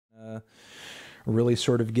really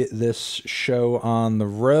sort of get this show on the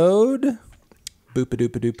road.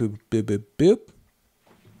 Boop-a-doop-a-doop, boop-boop-boop.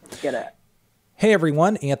 Get it. Hey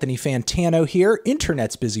everyone, Anthony Fantano here,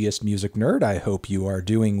 internet's busiest music nerd. I hope you are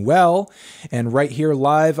doing well. And right here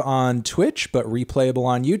live on Twitch, but replayable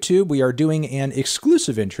on YouTube, we are doing an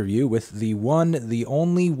exclusive interview with the one, the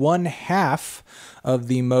only one half of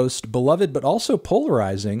the most beloved but also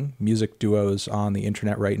polarizing music duos on the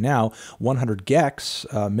internet right now, 100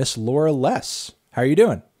 gecs, Miss Laura Less. How are you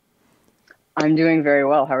doing? I'm doing very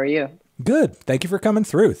well. How are you? Good. Thank you for coming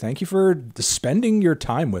through. Thank you for spending your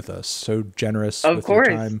time with us. So generous with your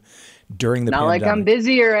time during the pandemic. Not like I'm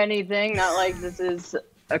busy or anything. Not like this is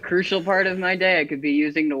a crucial part of my day I could be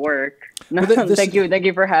using to work. No, well, thank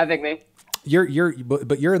you for having me.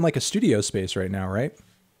 But you're in like a studio space right now, right?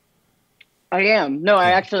 I am. No,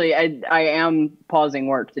 I am pausing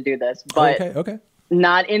work to do this, but okay.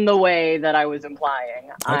 Not in the way that I was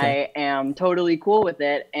implying. Okay. I am totally cool with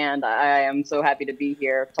it, and I am so happy to be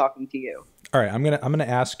here talking to you. All right, I'm gonna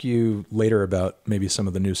ask you later about maybe some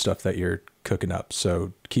of the new stuff that you're cooking up.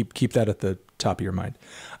 So keep that at the top of your mind.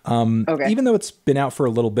 Okay. Even though it's been out for a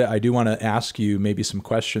little bit, I do want to ask you maybe some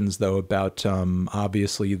questions though about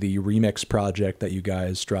obviously the remix project that you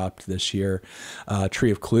guys dropped this year, Tree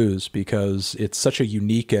of Clues, because it's such a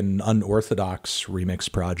unique and unorthodox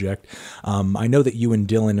remix project. I know that you and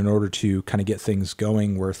Dylan, in order to kind of get things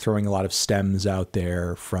going, were throwing a lot of stems out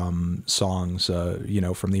there from songs,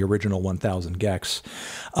 from the original 1000 gecs.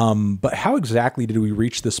 But how exactly did we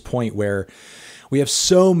reach this point where we have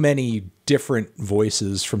so many different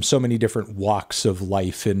voices from so many different walks of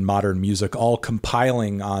life in modern music, all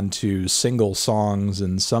compiling onto single songs,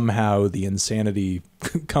 and somehow the insanity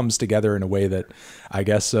comes together in a way that I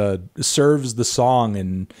guess serves the song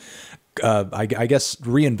and I guess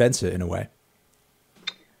reinvents it in a way?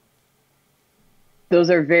 Those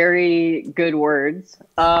are very good words.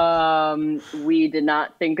 We did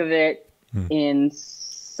not think of it in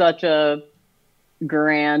such a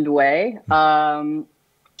grand way.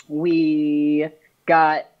 We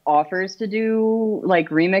got offers to do like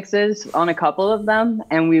remixes on a couple of them,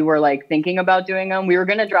 and we were like thinking about doing them. We were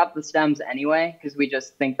going to drop the stems anyway because we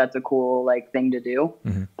just think that's a cool like thing to do.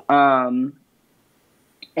 And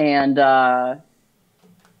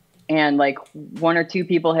like one or two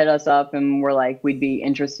people hit us up and were like, we'd be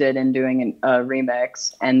interested in doing a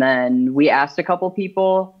remix. And then we asked a couple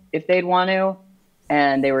people if they'd want to,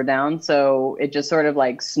 and they were down. So it just sort of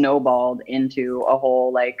like snowballed into a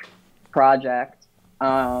whole like project.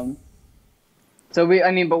 But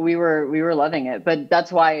we were loving it. But that's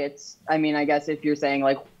why it's, I guess if you're saying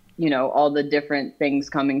like, all the different things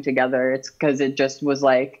coming together, it's because it just was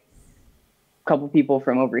like a couple people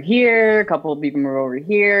from over here, a couple of people from over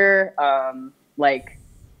here. Like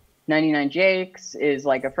 99 gecs is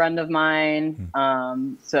like a friend of mine.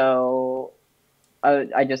 So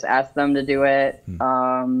I just asked them to do it.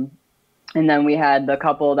 And then we had the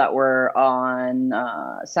couple that were on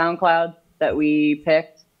SoundCloud that we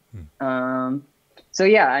picked. So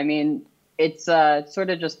yeah, it's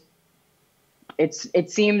sort of just,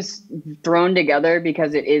 it seems thrown together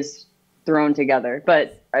because it is thrown together,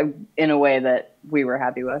 but in a way that we were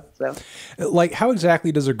happy with. So like, how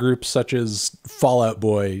exactly does a group such as Fall Out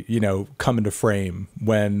Boy, come into frame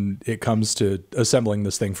when it comes to assembling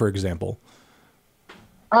this thing, for example?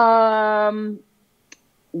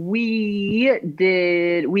 We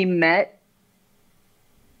met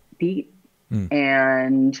Pete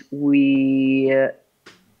and we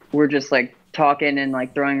were just like talking and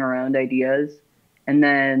like throwing around ideas. And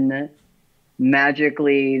then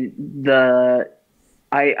magically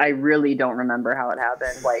I really don't remember how it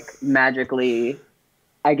happened. Like magically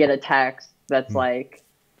I get a text that's like,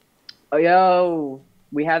 oh, yo,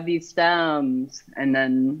 we have these stems. And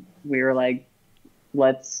then we were like,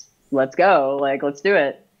 let's go, like, let's do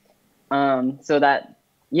it. So that,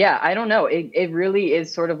 yeah, I don't know. It really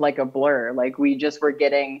is sort of like a blur. Like we just were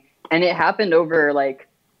getting, and it happened over like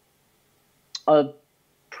a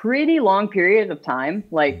pretty long period of time.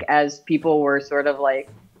 Like as people were sort of like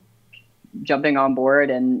jumping on board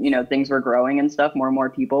and, things were growing and stuff, more and more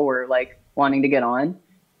people were like wanting to get on.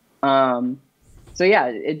 So yeah,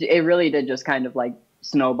 it really did just kind of like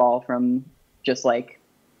snowball from just like,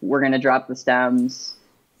 we're going to drop the stems.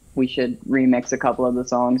 We should remix a couple of the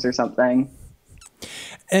songs or something.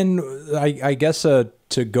 And I guess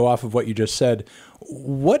to go off of what you just said,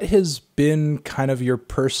 what has been kind of your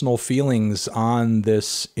personal feelings on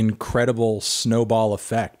this incredible snowball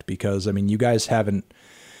effect? Because, you guys haven't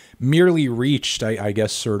merely reached, I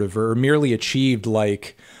guess, sort of, or merely achieved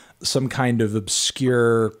like some kind of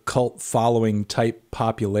obscure cult following type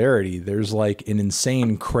popularity. There's like an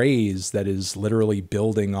insane craze that is literally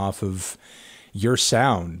building off of your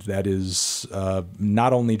sound that is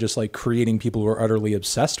not only just like creating people who are utterly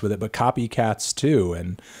obsessed with it, but copycats too.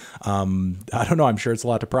 And I don't know, I'm sure it's a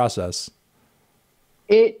lot to process.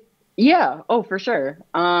 Yeah, oh, for sure.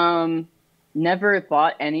 Never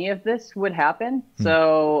thought any of this would happen.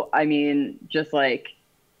 So, I mean, just like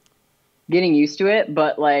getting used to it,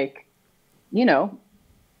 but like, you know,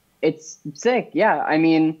 it's sick. Yeah. I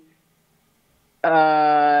mean,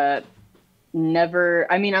 never,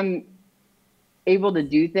 I mean, I'm able to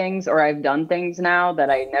do things, or I've done things now that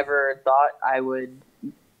I never thought I would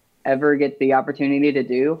ever get the opportunity to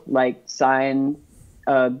do, like sign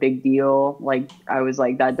a big deal. Like I was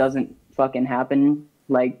like, that doesn't fucking happen.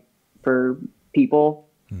 Like for people,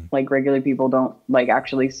 like regular people don't like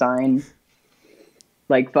actually sign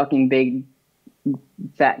like fucking big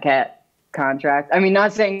fat cat contract. I mean,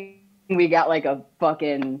 not saying we got like a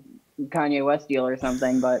fucking Kanye West deal or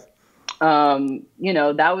something, but you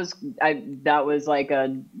know, that was like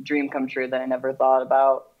a dream come true that I never thought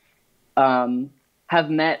about. Have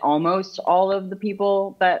met almost all of the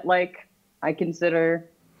people that like I consider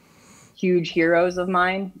huge heroes of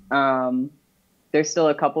mine. There's still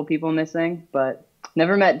a couple people missing, but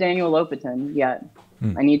never met Daniel Lopatin yet.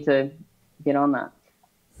 I need to get on that.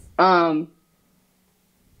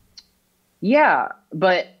 Yeah,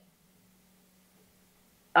 but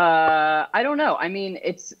I don't know. I mean,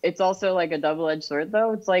 it's also like a double-edged sword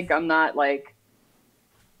though. It's like I'm not like,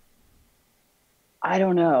 I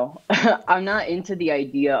don't know. I'm not into the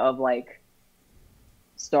idea of like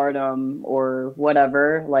stardom or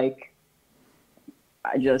whatever. Like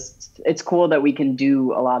it's cool that we can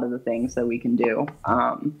do a lot of the things that we can do.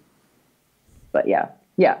 But yeah,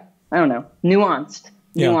 I don't know. Nuanced,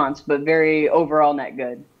 but very overall net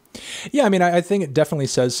good. Yeah, I mean, I think it definitely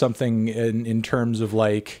says something in terms of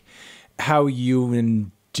like how you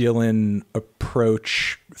and Dylan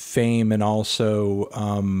approach fame, and also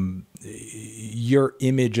your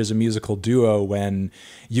image as a musical duo when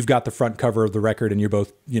you've got the front cover of the record and you're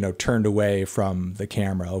both, you know, turned away from the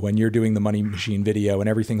camera. When you're doing the Money Machine video and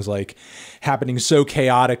everything's like happening so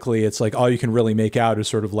chaotically, it's like all you can really make out is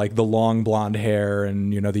sort of like the long blonde hair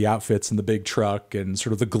and, you know, the outfits and the big truck and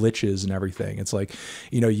sort of the glitches and everything. It's like,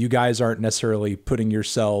 you know, you guys aren't necessarily putting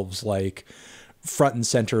yourselves like front and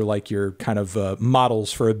center like you're kind of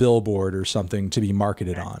models for a billboard or something to be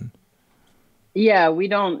marketed on. Yeah,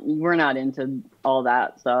 we're not into all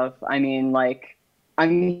that stuff. I mean, like,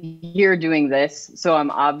 I'm here doing this, so I'm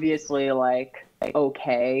obviously like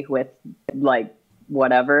okay with like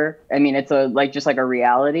whatever. I mean, it's just like a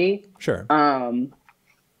reality. Sure. But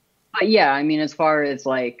yeah, I mean, as far as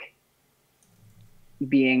like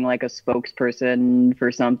being like a spokesperson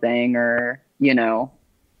for something, or, you know,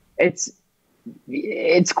 it's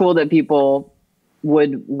cool that people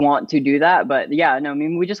would want to do that, but yeah, no, I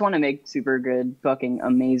mean, we just want to make super good, fucking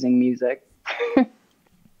amazing music.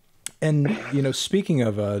 And, you know, speaking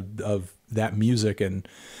of that music and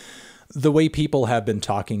the way people have been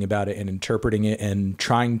talking about it and interpreting it and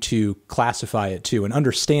trying to classify it too and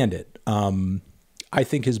understand it, I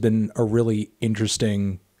think has been a really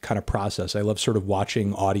interesting kind of process. I love sort of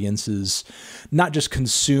watching audiences not just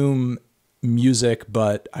consume music,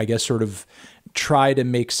 but I guess sort of try to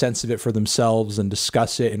make sense of it for themselves and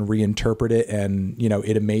discuss it and reinterpret it. And, you know,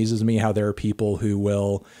 it amazes me how there are people who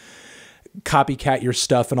will copycat your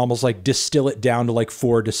stuff and almost like distill it down to like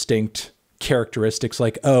 4 distinct characteristics.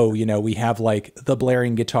 Like, oh, you know, we have like the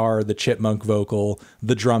blaring guitar, the chipmunk vocal,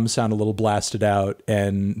 the drums sound a little blasted out,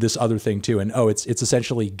 and this other thing too. And oh, it's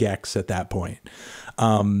essentially gecs at that point.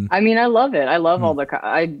 I mean, I love it. I love all the,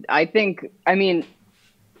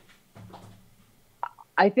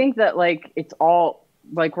 I think that like it's all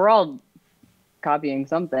like we're all copying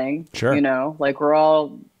something. Sure. You know, like we're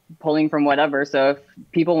all pulling from whatever. So if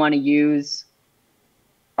people want to use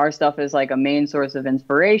our stuff as like a main source of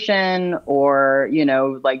inspiration, or, you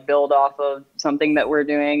know, like build off of something that we're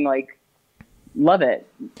doing, like, love it.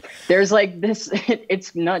 There's like this,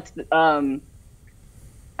 it's nuts.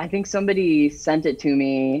 I think somebody sent it to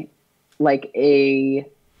me, like I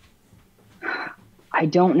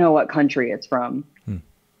don't know what country it's from.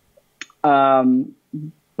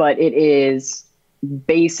 But it is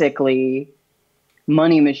basically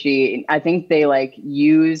Money Machine. I think they like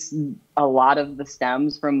use a lot of the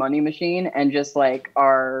stems from Money Machine and just like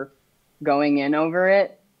are going in over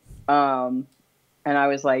it. And I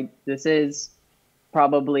was like, this is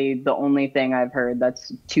probably the only thing I've heard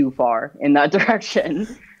that's too far in that direction.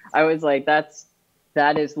 I was like,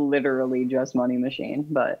 that is literally just Money Machine,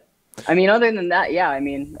 but I mean, other than that, yeah, I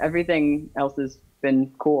mean, everything else has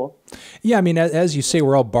been cool. Yeah, I mean, as you say,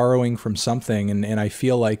 we're all borrowing from something, and I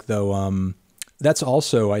feel like though that's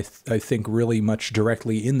also I think really much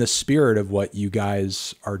directly in the spirit of what you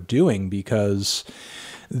guys are doing, because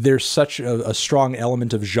there's such a strong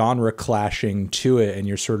element of genre clashing to it, and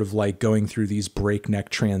you're sort of like going through these breakneck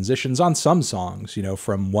transitions on some songs, you know,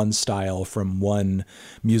 from one style, from one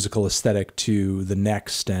musical aesthetic to the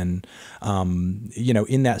next. And you know,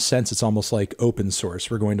 in that sense, it's almost like open source.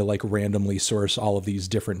 We're going to like randomly source all of these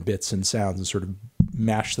different bits and sounds and sort of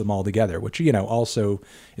mash them all together, which, you know, also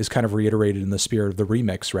is kind of reiterated in the spirit of the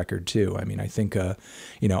remix record too. I mean, I think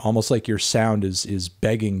you know, almost like your sound is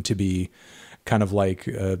begging to be kind of like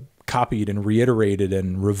copied and reiterated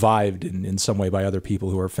and revived in some way by other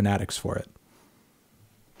people who are fanatics for it.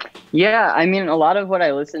 Yeah, I mean, a lot of what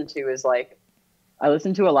I listen to is like, I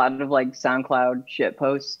listen to a lot of like SoundCloud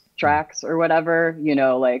shitpost tracks or whatever, you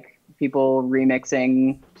know, like people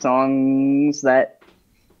remixing songs that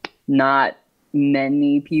not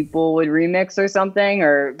many people would remix or something,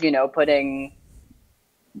 or, you know, putting,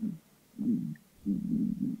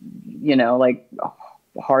 you know, like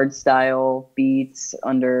hard style beats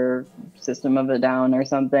under System of a Down or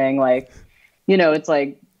something. Like, you know, it's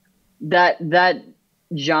like that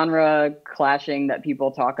genre clashing that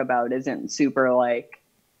people talk about isn't super like,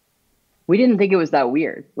 we didn't think it was that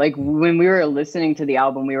weird. Like when we were listening to the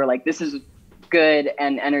album, we were like, this is good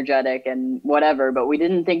and energetic and whatever, but we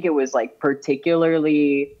didn't think it was like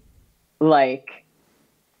particularly like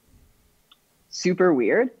super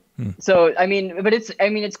weird. So, I mean, but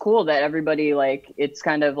it's cool that everybody, like, it's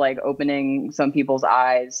kind of like opening some people's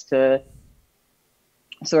eyes to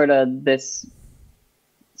sort of this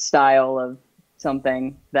style of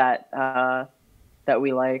something that, that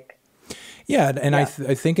we like. Yeah. And I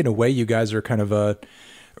think in a way you guys are kind of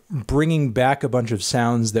bringing back a bunch of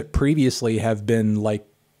sounds that previously have been like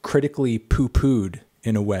critically poo-pooed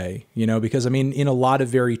in a way, you know, because I mean, in a lot of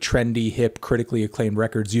very trendy, hip, critically acclaimed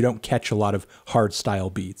records, you don't catch a lot of hard style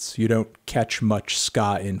beats. You don't catch much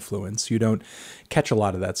ska influence. You don't catch a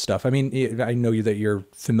lot of that stuff. I mean, I know that you're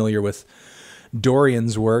familiar with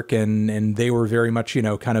Dorian's work, and they were very much, you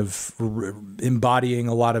know, kind of embodying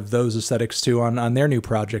a lot of those aesthetics too on their new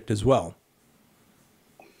project as well.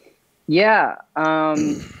 Yeah. I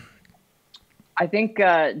think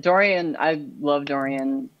Dorian, I love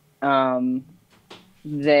Dorian.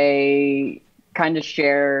 They kind of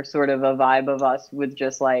share sort of a vibe of us with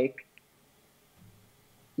just like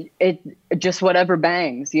just whatever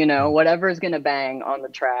bangs, you know, whatever is going to bang on the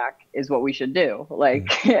track is what we should do.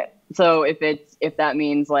 Like, so if that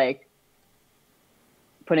means like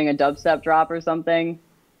putting a dubstep drop or something,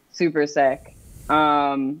 super sick.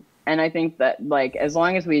 And I think that like, as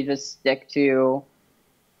long as we just stick to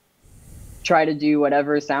try to do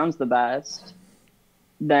whatever sounds the best,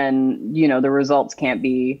 then, you know, the results can't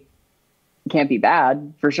be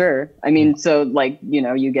bad for sure. I mean, so like, you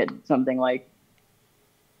know, you get something like,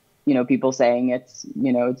 you know, people saying it's,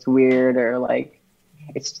 you know, it's weird or like,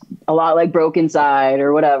 it's a lot like Broken Side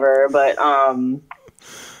or whatever. But,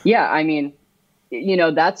 yeah, I mean, you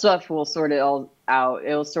know, that stuff will sort it all out.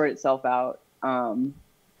 It'll sort itself out.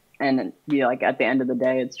 And you know, like at the end of the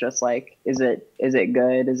day, it's just like, is it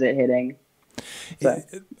good? Is it hitting? So.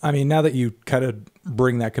 I mean, now that you kind of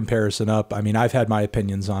bring that comparison up, I mean, I've had my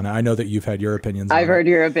opinions on it. I know that you've had your opinions on it. I've heard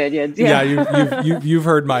your opinions. Yeah, you've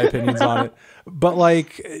heard my opinions on it. But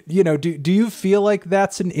like, you know, do you feel like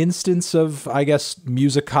that's an instance of, I guess,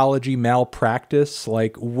 musicology malpractice?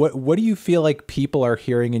 Like, what do you feel like people are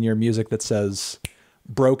hearing in your music that says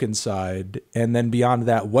Broken Side? And then beyond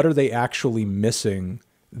that, what are they actually missing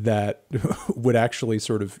that would actually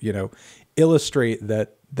sort of, you know, illustrate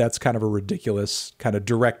that that's kind of a ridiculous kind of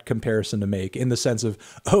direct comparison to make, in the sense of,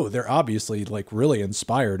 oh, they're obviously like really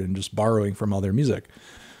inspired and just borrowing from all their music.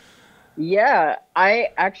 Yeah, I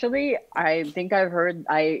think I've heard,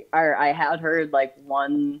 I had heard like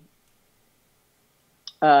one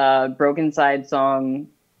Broken Side song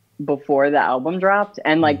before the album dropped,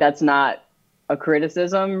 and like that's not a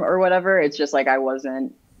criticism or whatever. It's just like I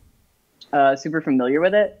wasn't super familiar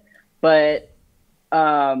with it, but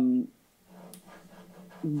I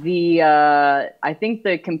think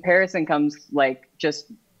the comparison comes like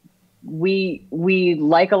just we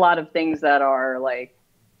like a lot of things that are like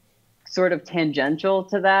sort of tangential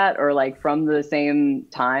to that, or like from the same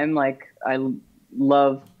time. Like I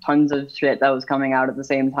love tons of shit that was coming out at the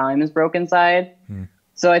same time as Broken Side.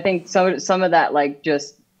 So I think some of that like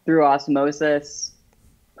just through osmosis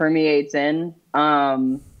permeates in.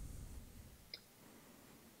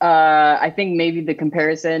 I think maybe the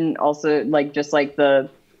comparison also, like just like the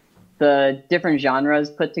the different genres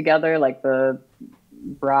put together, like the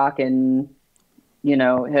rock and, you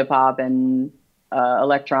know, hip hop and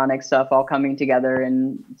electronic stuff all coming together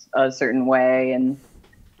in a certain way, and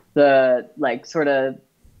the like sort of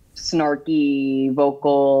snarky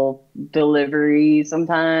vocal delivery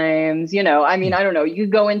sometimes, you know, I mean, I don't know, you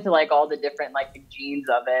go into like all the different like the genes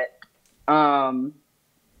of it.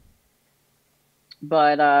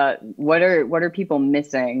 But what are people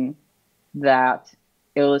missing that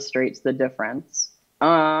illustrates the difference?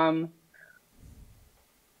 We're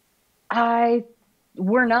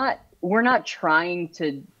not trying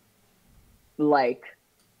to like,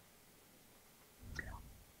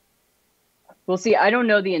 well, see, I don't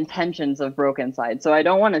know the intentions of Broken Side, so I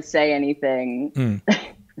don't want to say anything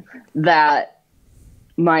that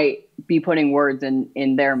might be putting words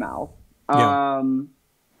in their mouth. Yeah.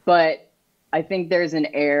 But I think there's an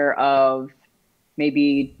air of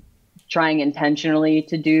maybe trying intentionally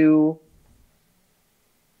to do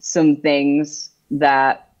some things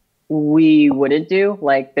that we wouldn't do.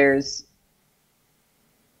 Like there's,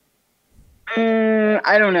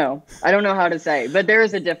 I don't know how to say, but there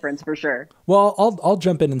is a difference for sure. Well, I'll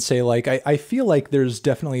jump in and say, like, I feel like there's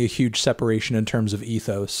definitely a huge separation in terms of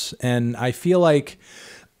ethos. And I feel like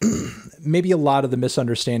maybe a lot of the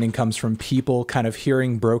misunderstanding comes from people kind of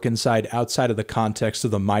hearing Broken Side outside of the context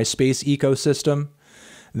of the MySpace ecosystem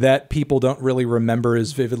that people don't really remember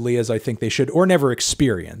as vividly as I think they should, or never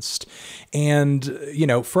experienced. And, you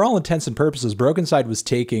know, for all intents and purposes, Broken Side was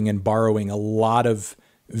taking and borrowing a lot of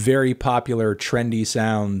very popular, trendy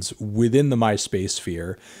sounds within the MySpace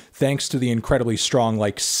sphere, thanks to the incredibly strong,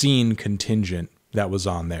 like, scene contingent that was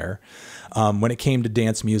on there. When it came to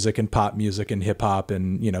dance music and pop music and hip hop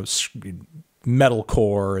and, you know,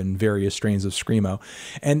 metalcore and various strains of screamo,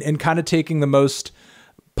 and kind of taking the most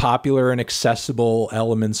popular and accessible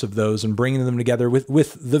elements of those and bringing them together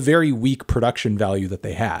with the very weak production value that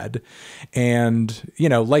they had. And, you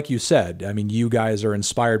know, like you said, I mean, you guys are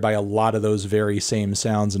inspired by a lot of those very same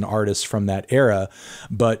sounds and artists from that era,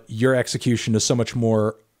 but your execution is so much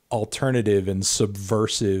more alternative and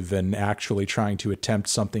subversive and actually trying to attempt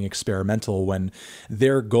something experimental, when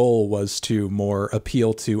their goal was to more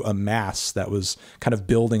appeal to a mass that was kind of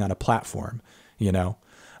building on a platform, you know.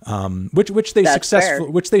 Which they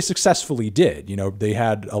successfully did. You know, they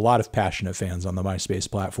had a lot of passionate fans on the MySpace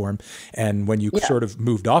platform, and when you sort of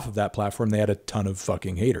moved off of that platform, they had a ton of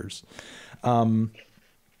fucking haters.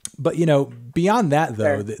 But you know, beyond that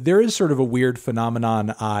though, there is sort of a weird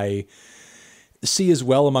phenomenon I see as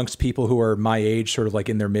well amongst people who are my age, sort of like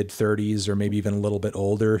in their mid-30s or maybe even a little bit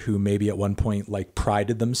older, who maybe at one point like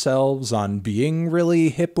prided themselves on being really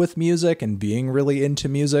hip with music and being really into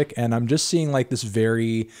music. And I'm just seeing like this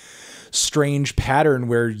very strange pattern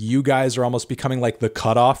where you guys are almost becoming like the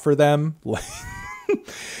cutoff for them.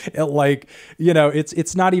 Like, you know,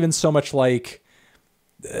 it's not even so much like,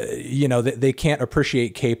 you know, they can't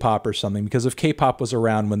appreciate K-pop or something, because if K-pop was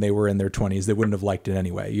around when they were in their 20s, they wouldn't have liked it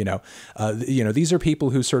anyway. You know, these are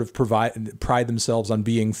people who sort of pride themselves on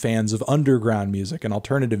being fans of underground music and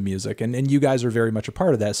alternative music. And you guys are very much a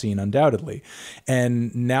part of that scene, undoubtedly.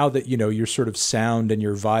 And now that, you know, your sort of sound and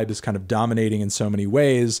your vibe is kind of dominating in so many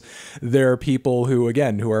ways, there are people who,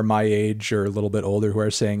 again, who are my age or a little bit older, who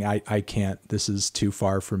are saying, I can't, this is too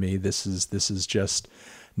far for me. This is just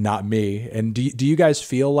not me. And do you guys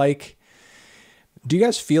feel like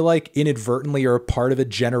inadvertently you're a part of a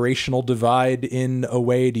generational divide in a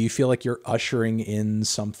way? Do you feel like you're ushering in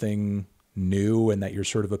something new and that you're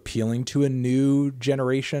sort of appealing to a new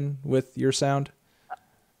generation with your sound?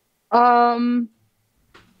 That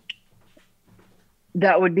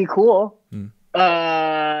would be cool.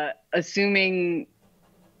 Assuming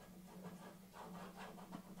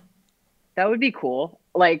that would be cool.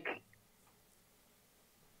 Like,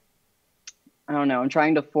 I don't know. I'm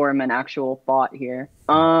trying to form an actual thought here.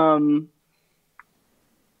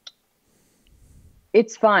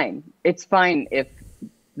 It's fine. It's fine if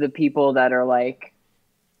the people that are like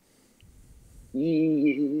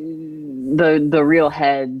the real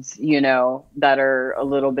heads, you know, that are a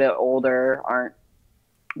little bit older aren't,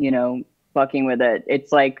 you know, fucking with it.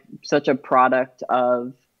 It's like such a product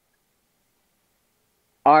of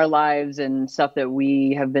our lives and stuff that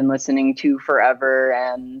we have been listening to forever.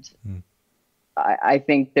 And I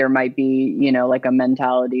think there might be, you know, like a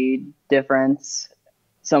mentality difference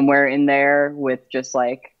somewhere in there with just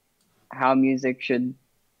like how music should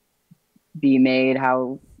be made,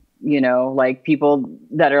 how, you know, like people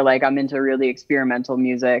that are like, I'm into really experimental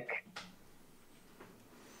music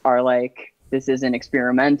are like, this isn't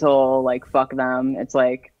experimental, like, fuck them. It's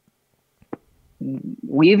like,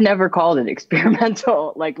 we've never called it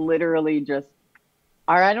experimental, like literally just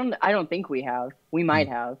Or I don't think we have. We might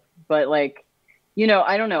have, but like, you know,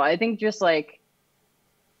 I don't know. I think just like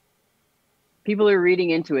people are reading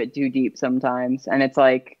into it too deep sometimes, and it's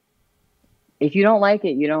like, if you don't like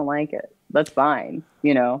it, you don't like it. That's fine,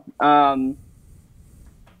 you know.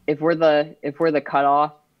 If we're the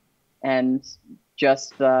cutoff, and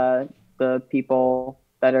just the people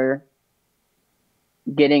that are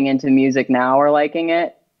getting into music now are liking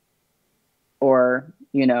it, or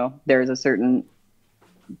you know, there's a certain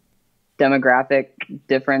demographic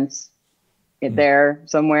difference there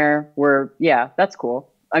somewhere where, yeah, that's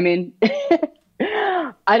cool. I mean,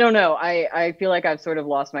 I don't know. I feel like I've sort of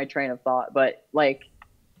lost my train of thought, but like,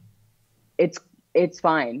 it's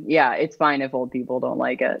fine. Yeah, it's fine if old people don't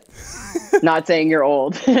like it. Not saying you're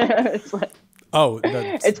old. It's like,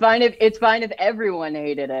 it's fine if everyone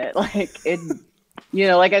hated it. Like, it, you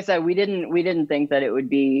know, like I said, we didn't think that it would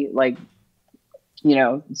be like, you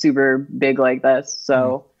know, super big like this.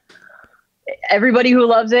 So everybody who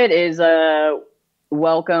loves it is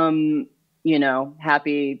welcome, you know,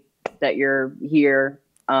 happy that you're here.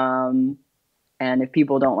 And if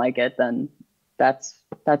people don't like it, then that's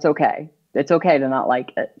okay. It's okay to not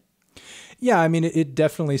like it. Yeah, I mean, it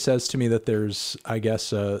definitely says to me that there's, I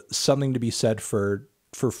guess, something to be said for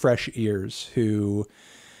fresh ears who,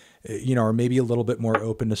 you know, are maybe a little bit more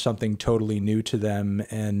open to something totally new to them,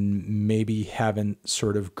 and maybe haven't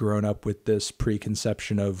sort of grown up with this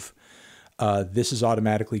preconception of this is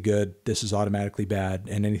automatically good, this is automatically bad,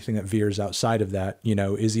 and anything that veers outside of that, you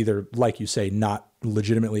know, is either, like you say, not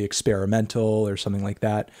legitimately experimental or something like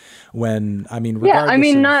that. When, I mean, regardless, yeah,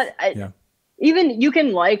 I mean, even you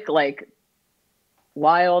can like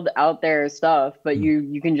wild out there stuff, but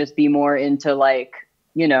you can just be more into like,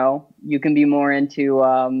 you know, you can be more into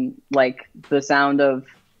like the sound of,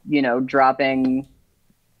 you know, dropping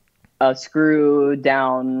a screw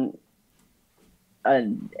down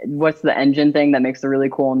what's the engine thing that makes a really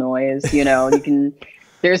cool noise, you know. You can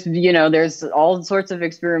there's all sorts of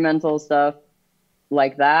experimental stuff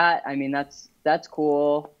like that. I mean, that's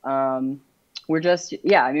cool. We're just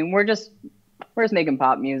making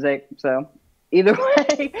pop music, so either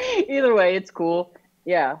way it's cool.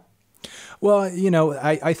 Yeah. Well, you know,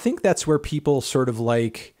 I think that's where people sort of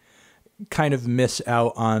like kind of miss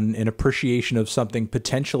out on an appreciation of something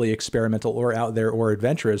potentially experimental or out there or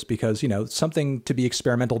adventurous, because, you know, something to be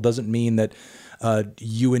experimental doesn't mean that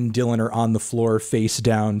you and Dylan are on the floor face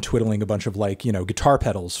down twiddling a bunch of like, you know, guitar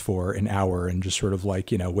pedals for an hour and just sort of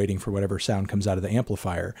like, you know, waiting for whatever sound comes out of the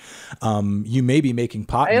amplifier. You may be making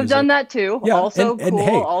pop music. I have done that too. Yeah, also cool,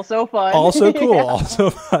 hey, also fun. Also cool, yeah. Also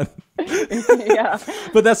fun. Yeah.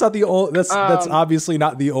 But that's not the only, that's obviously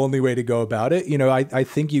not the only way to go about it. You know, I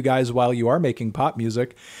think you guys, while you are making pop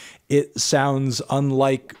music, it sounds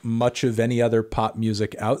unlike much of any other pop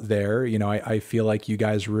music out there. You know, I feel like you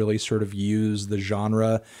guys really sort of use the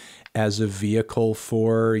genre as a vehicle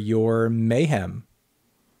for your mayhem.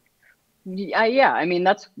 Yeah. I mean,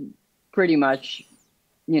 that's pretty much,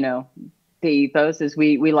 you know, the ethos is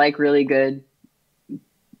we like really good,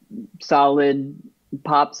 solid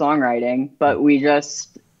pop songwriting, but we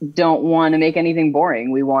just don't want to make anything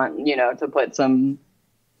boring. We want, you know, to put some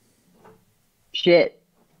shit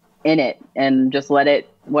in it and just let it,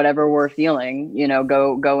 whatever we're feeling, you know,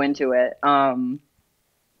 go into it. I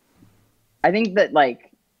think that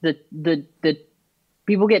like the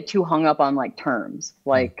people get too hung up on like terms,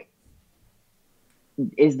 like,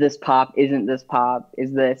 is this pop? Isn't this pop?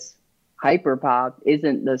 Is this hyper pop?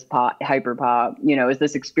 Isn't this pop hyper pop? You know, is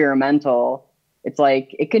this experimental? It's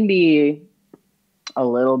like, it can be a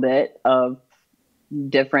little bit of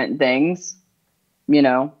different things, you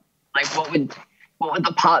know, like what would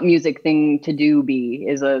the pop music thing to do be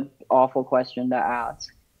is a awful question to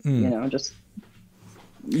ask. You know, just,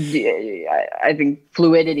 I think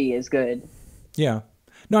fluidity is good. Yeah.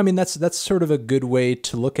 No, I mean, that's sort of a good way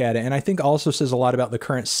to look at it. And I think also says a lot about the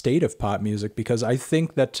current state of pop music, because I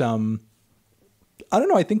think that, I don't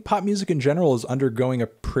know, I think pop music in general is undergoing a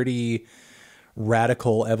pretty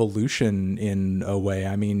radical evolution in a way.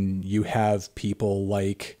 I mean, you have people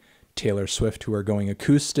like Taylor Swift who are going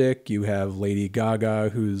acoustic. You have Lady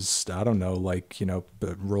Gaga who's, I don't know, like, you know,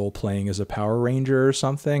 role playing as a Power Ranger or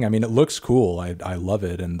something. I mean, it looks cool. I love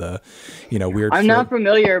it. And the, you know, weird. I'm not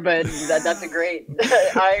familiar, but that's a great,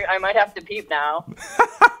 I might have to peep now.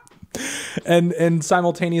 And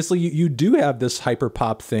simultaneously you do have this hyper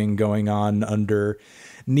pop thing going on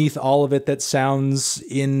underneath all of it that sounds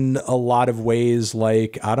in a lot of ways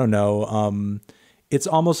like, I don't know, it's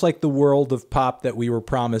almost like the world of pop that we were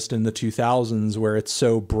promised in the 2000s, where it's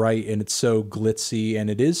so bright and it's so glitzy and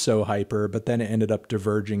it is so hyper, but then it ended up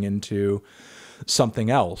diverging into something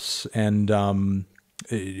else. And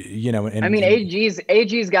You know, I mean,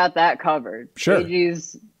 AG's got that covered. Sure.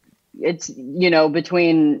 AG's, it's, you know,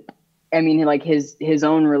 between, I mean, like his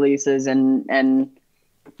own releases and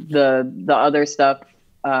the other stuff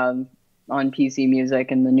on PC Music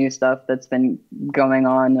and the new stuff that's been going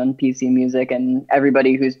on PC Music and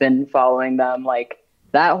everybody who's been following them, like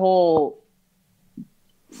that whole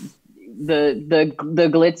the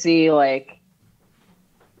glitzy like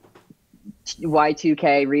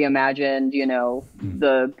Y2K reimagined, you know,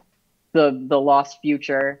 the lost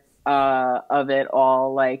future of it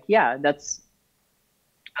all. Like, yeah, that's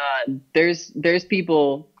there's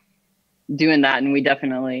people doing that, and we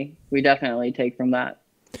definitely take from that.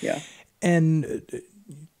 Yeah. And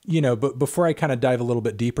you know, but before I kind of dive a little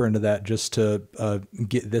bit deeper into that, just to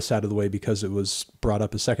get this out of the way because it was brought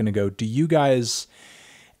up a second ago, do you guys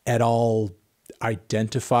at all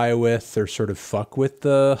identify with or sort of fuck with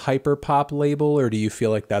the hyper pop label, or do you feel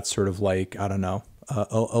like that's sort of like, I don't know,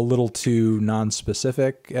 a little too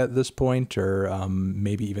non-specific at this point, or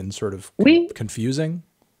maybe even sort of confusing?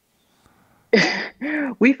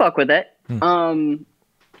 We fuck with it.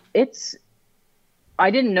 It's, I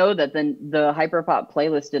didn't know that the hyperpop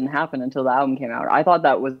playlist didn't happen until the album came out. I thought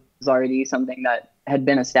that was already something that had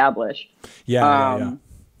been established. Yeah.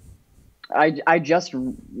 I just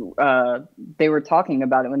they were talking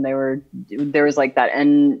about it when there was like that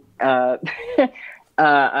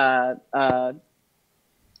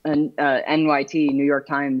NYT New York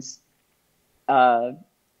Times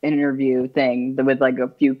interview thing with like a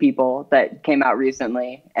few people that came out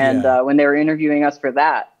recently, and when they were interviewing us for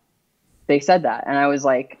that, they said that, and I was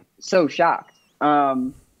like so shocked.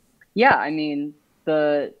 Yeah, I mean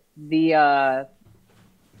the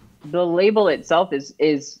label itself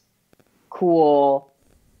is cool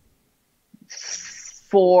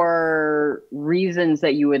for reasons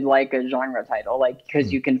that you would like a genre title, like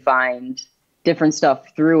because you can find different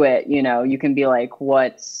stuff through it. You know, you can be like,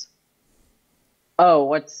 what's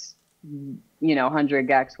you know, 100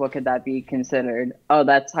 gecs, what could that be considered? Oh,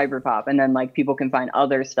 that's hyperpop. And then like people can find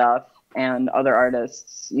other stuff and other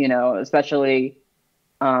artists, you know, especially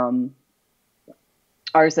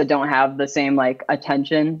artists that don't have the same like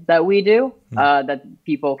attention that we do, that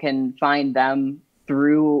people can find them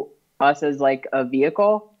through us as like a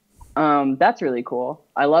vehicle. That's really cool.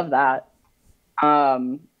 I love that.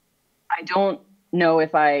 I don't know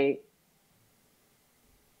if I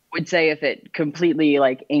would say if it completely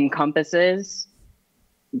like encompasses,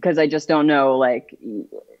 because I just don't know. Like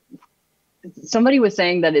somebody was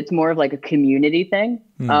saying that it's more of like a community thing.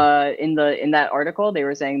 In that article, they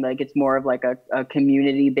were saying like it's more of like a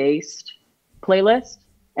community based playlist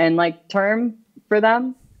and like term for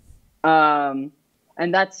them. And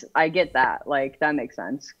that's, I get that, like that makes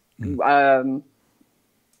sense.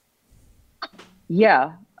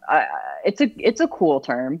 Yeah, it's a cool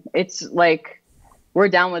term. It's like, we're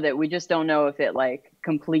down with it. We just don't know if it like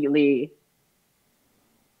completely,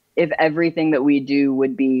 if everything that we do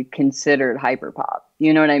would be considered hyperpop.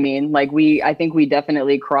 You know what I mean? Like I think we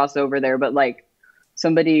definitely cross over there, but like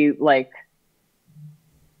somebody like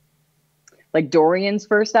Dorian's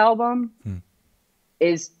first album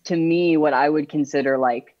is to me what I would consider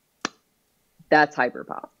like, that's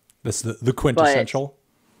hyperpop. That's the quintessential.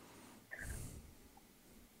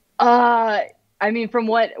 But, I mean, from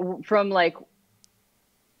like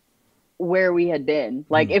where we had been,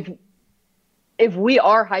 like if we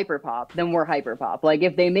are hyperpop, then we're hyperpop. Like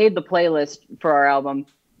if they made the playlist for our album,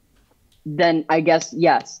 then I guess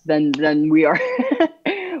yes, then we are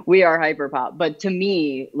we are hyperpop. But to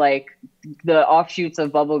me, like the offshoots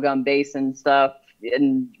of bubblegum bass and stuff,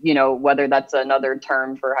 and you know, whether that's another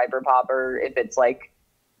term for hyperpop or if it's like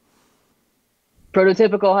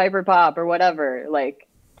prototypical hyperpop or whatever, like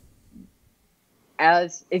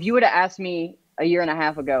as if you would have asked me a year and a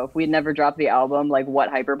half ago, if we'd never dropped the album, like what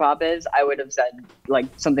hyperpop is, I would have said like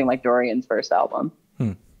something like Dorian's first album.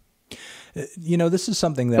 You know, this is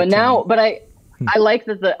something that. But now, I like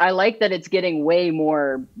that it's getting way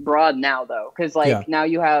more broad now, though, because like now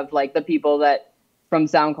you have like the people that from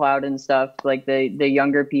SoundCloud and stuff, like the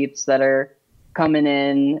younger peeps that are coming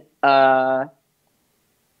in,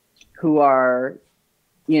 who are,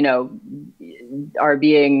 you know, are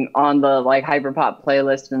being on the like hyperpop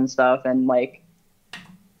playlist and stuff, and like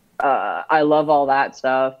I love all that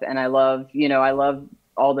stuff, and I love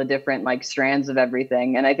all the different like strands of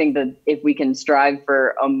everything. And I think that if we can strive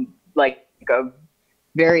for like a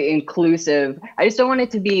very inclusive, I just don't want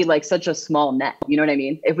it to be like such a small net, you know what I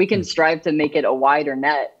mean? If we can strive to make it a wider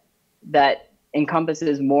net that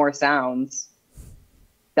encompasses more sounds,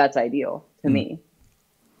 that's ideal to me.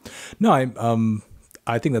 No,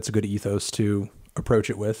 I think that's a good ethos to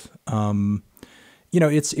approach it with.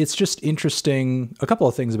 it's just interesting. A couple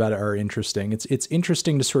of things about it are interesting. It's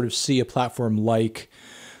interesting to sort of see a platform like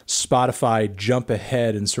Spotify jump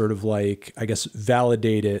ahead and sort of like, I guess,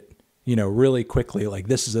 validate it, really quickly. Like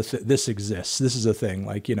this exists. This is a thing.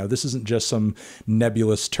 Like, this isn't just some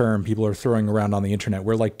nebulous term people are throwing around on the internet.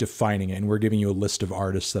 We're like defining it, and we're giving you a list of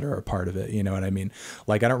artists that are a part of it. You know what I mean?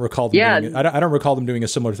 Like, I don't recall them doing it. I don't recall them doing a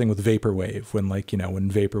similar thing with Vaporwave when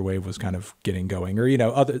when Vaporwave was kind of getting going, or,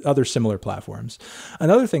 other similar platforms.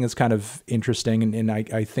 Another thing that's kind of interesting, and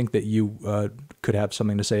I think that you could have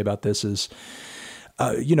something to say about this is,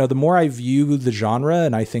 the more I view the genre,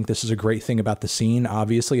 and I think this is a great thing about the scene,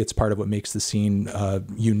 obviously it's part of what makes the scene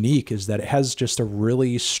unique, is that it has just a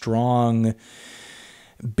really strong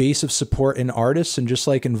base of support in artists and just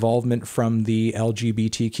like involvement from the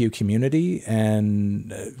LGBTQ community. And,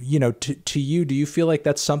 to you, do you feel like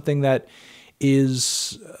that's something that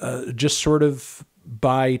is just sort of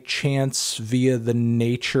by chance via the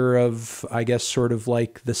nature of, I guess, sort of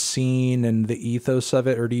like the scene and the ethos of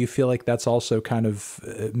it? Or do you feel like that's also kind of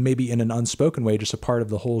maybe in an unspoken way, just a part of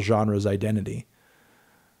the whole genre's identity?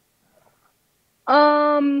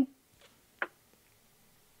 I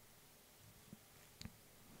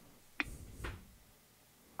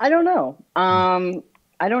don't know.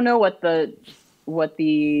 I don't know what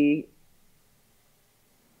the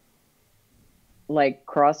like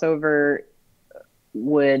crossover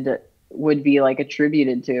would be like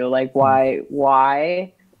attributed to, like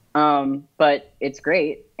why but it's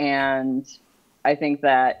great. And I think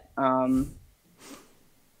that I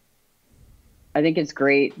think it's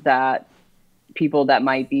great that people that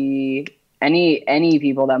might be any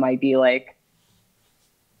people that might be like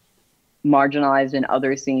marginalized in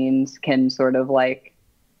other scenes can sort of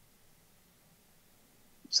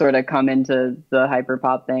come into the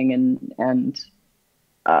hyperpop thing and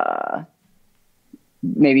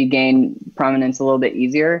maybe gain prominence a little bit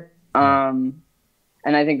easier. And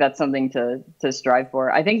I think that's something to strive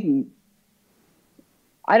for. I don't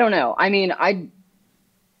know. I mean, I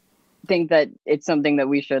think that it's something that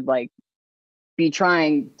we should like be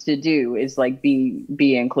trying to do, is like be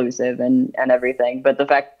inclusive and everything. But the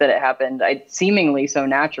fact that it happened seemingly so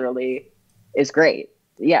naturally is great.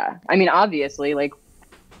 Yeah. I mean, obviously, like,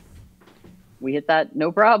 we hit that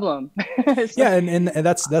no problem. So. Yeah, and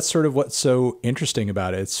that's sort of what's so interesting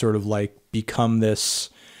about it. It's sort of like become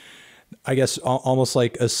this, I guess, almost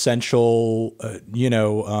like essential,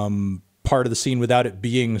 part of the scene without it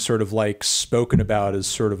being sort of like spoken about as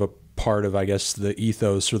sort of a part of, I guess, the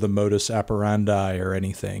ethos or the modus operandi or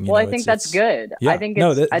anything. Well, I think that's good. Yeah, I think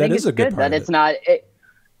it's a good part that it's not.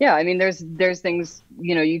 Yeah, I mean, there's things,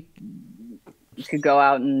 you could go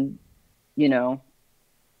out and,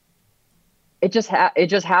 it just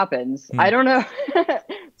happens. I don't know.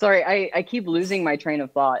 Sorry, I keep losing my train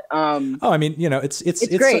of thought. I mean, it's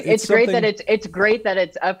great. It's great that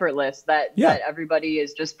it's effortless, that everybody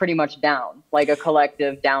is just pretty much down, like a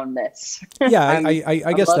collective downness. Yeah,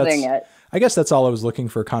 I guess I guess that's all I was looking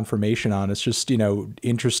for confirmation on. It's just,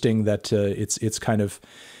 interesting that it's kind of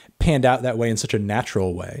panned out that way in such a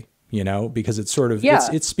natural way, because it's sort of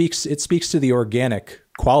it speaks to the organic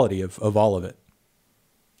quality of all of it.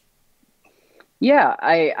 Yeah,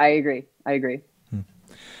 I agree.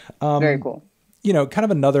 Very cool. Kind of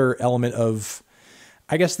another element of,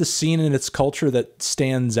 I guess, the scene and its culture that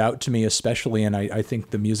stands out to me especially, and I think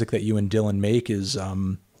the music that you and Dylan make is, I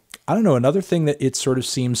don't know, another thing that it sort of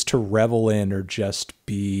seems to revel in or just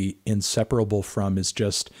be inseparable from is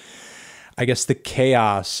just, I guess, the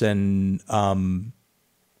chaos and,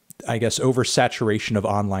 I guess, oversaturation of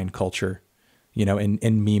online culture,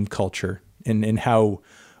 and meme culture, and how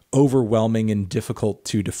overwhelming and difficult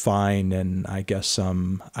to define, and I guess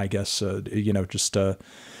just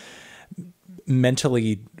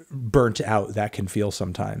mentally burnt out that can feel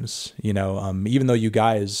sometimes. Even though you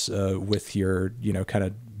guys with your kind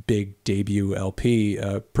of big debut LP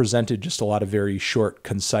presented just a lot of very short,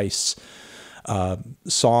 concise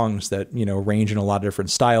songs that range in a lot of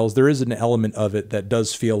different styles, there is an element of it that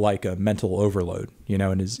does feel like a mental overload,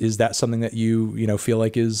 and is that something that you feel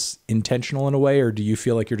like is intentional in a way, or do you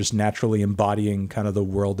feel like you're just naturally embodying kind of the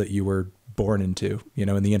world that you were born into,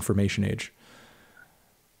 in the information age?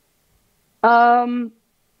 I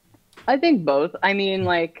think both. I mean,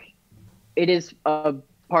 like, it is a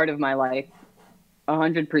part of my life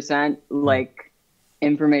 100%, like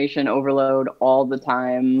information overload all the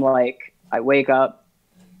time. Like, I wake up,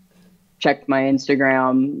 check my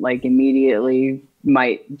Instagram, like immediately,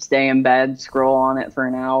 might stay in bed, scroll on it for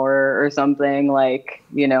an hour or something. Like,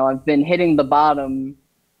 I've been hitting the bottom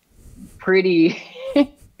pretty,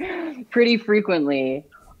 pretty frequently.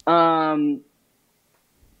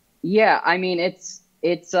 Yeah, I mean, it's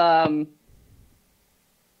It's I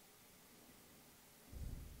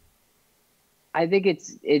think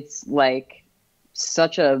it's like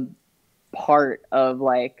such a part of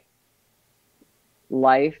like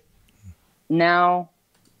life now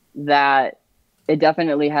that it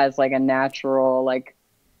definitely has like a natural like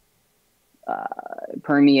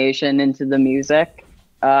permeation into the music.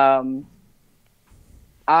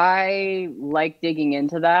 I like digging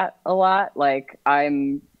into that a lot. Like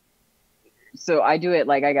so I do it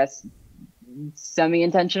like I guess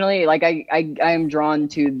semi-intentionally. Like I'm drawn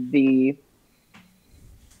to the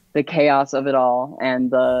chaos of it all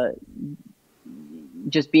and the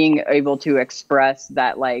just being able to express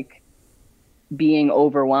that like being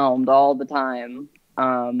overwhelmed all the time.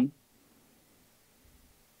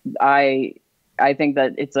 I think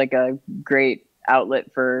that it's like a great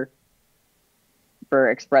outlet for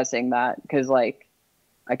expressing that, because like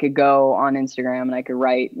I could go on Instagram and I could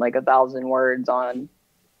write like 1,000 words on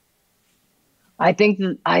I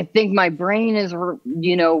think my brain is,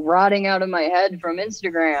 you know, rotting out of my head from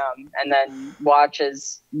Instagram, and then watch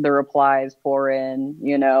as the replies pour in,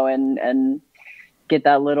 you know, and get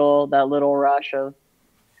that little rush of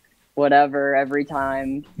whatever every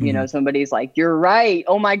time, you know, somebody's like, you're right.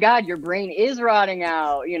 Oh my God, your brain is rotting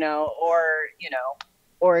out, you know,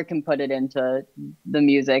 or it can put it into the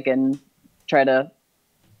music and try to,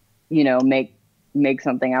 you know, make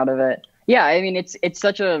something out of it. Yeah. I mean, it's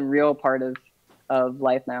such a real part of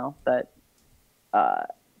life now that,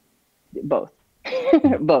 both,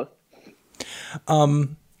 both.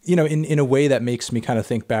 You know, in a way that makes me kind of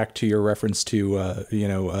think back to your reference to, you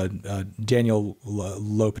know, Daniel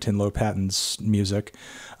Lopatin's music,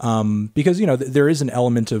 because, you know, there is an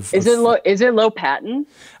element of... Is it Lopatin?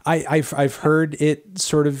 I've heard it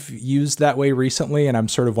sort of used that way recently, and I'm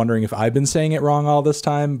sort of wondering if I've been saying it wrong all this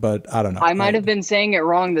time, but I don't know. I might have been saying it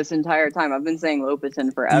wrong this entire time. I've been saying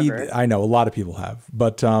Lopatin forever. I know, a lot of people have,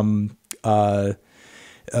 but...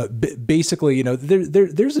 basically, you know,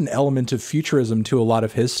 there's an element of futurism to a lot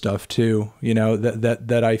of his stuff too, you know,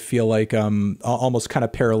 that I feel like almost kind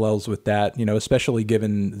of parallels with that, you know, especially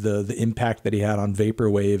given the impact that he had on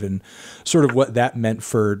vaporwave and sort of what that meant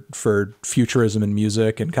for futurism in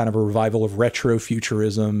music, and kind of a revival of retro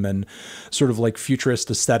futurism and sort of like futurist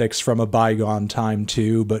aesthetics from a bygone time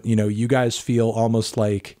too. But, you know, you guys feel almost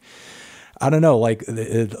like, I don't know, like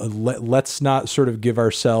let's not sort of give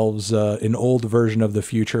ourselves an old version of the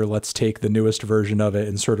future. Let's take the newest version of it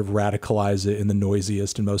and sort of radicalize it in the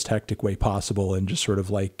noisiest and most hectic way possible, and just sort of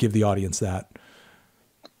like give the audience that.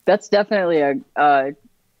 That's definitely a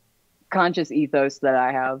conscious ethos that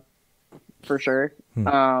I have, for sure.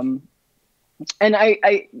 And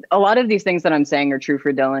I a lot of these things that I'm saying are true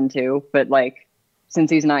for Dylan too, but like, since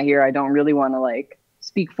he's not here, I don't really want to like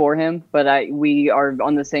speak for him, but we are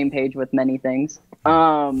on the same page with many things.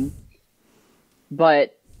 But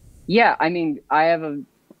yeah, I mean, I have a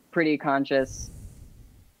pretty conscious,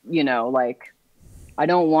 you know, like I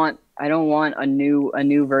don't want a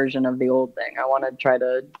new version of the old thing. I want to try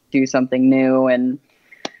to do something new, and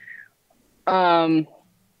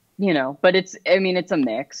you know, but it's a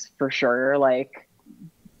mix for sure. Like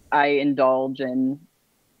I indulge in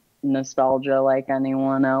nostalgia like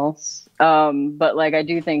anyone else, but like I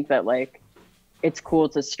do think that like it's cool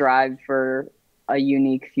to strive for a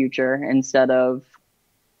unique future instead of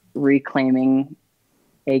reclaiming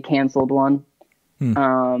a canceled one.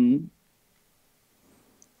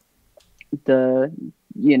 The,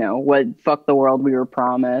 you know, what, fuck the world we were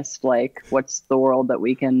promised, like what's the world that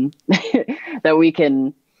we can that we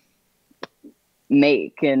can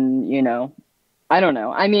make? And, you know, I don't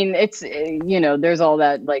know. I mean, it's, you know, there's all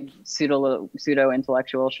that like pseudo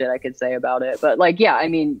intellectual shit I could say about it, but like, yeah, I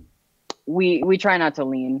mean, we try not to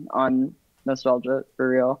lean on nostalgia for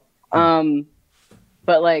real.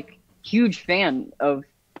 But like huge fan of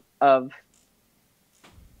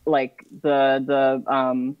like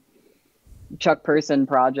the Chuck Person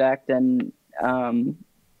project, and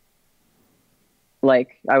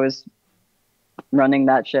like I was running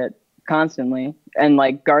that shit constantly, and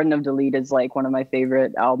like Garden of Delete is like one of my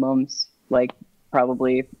favorite albums, like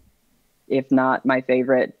probably if not my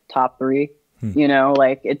favorite, top 3. You know,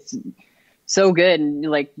 like it's so good, and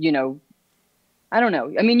like, you know, I don't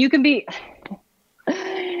know, I mean, you can be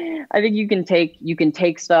I think you can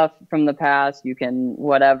take stuff from the past, you can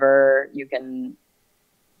whatever, you can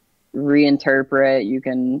reinterpret, you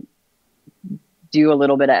can do a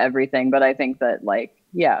little bit of everything, but I think that like,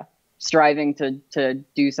 yeah, striving to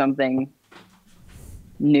do something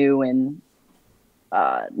new and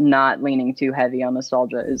not leaning too heavy on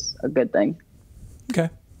nostalgia is a good thing. Okay.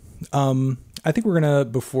 I think we're gonna,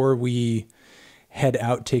 before we head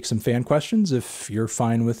out, take some fan questions if you're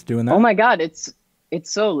fine with doing that. Oh my God, it's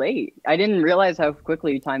so late. I didn't realize how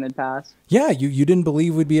quickly time had passed. Yeah, you didn't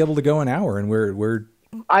believe we'd be able to go an hour, and we're.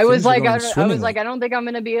 I was like, I don't think I'm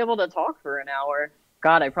gonna be able to talk for an hour.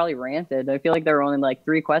 God, I probably ranted. I feel like there were only like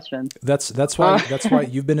 3 questions. That's why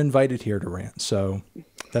you've been invited here to rant. So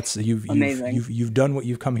you've done what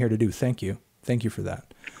you've come here to do. Thank you for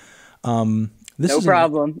that. No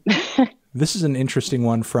problem. This is an interesting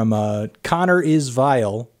one from Connor is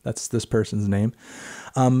Vile. That's this person's name.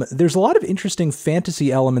 There's a lot of interesting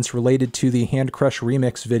fantasy elements related to the Hand Crush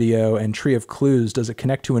remix video and Tree of Clues. Does it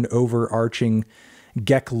connect to an overarching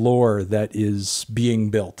gecs lore that is being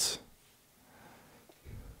built?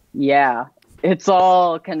 Yeah, it's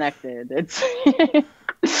all connected. It's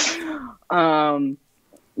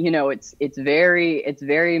it's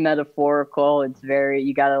very metaphorical. It's very,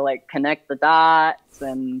 you gotta like connect the dots,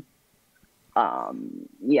 and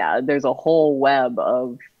there's a whole web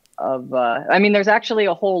of there's actually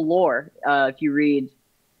a whole lore. If you read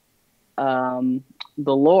the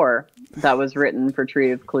lore that was written for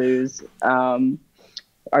Tree of Clues,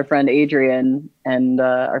 our friend Adrian and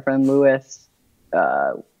our friend Lewis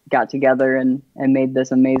got together and made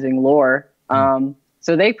this amazing lore.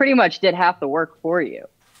 So they pretty much did half the work for you,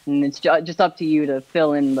 and it's just up to you to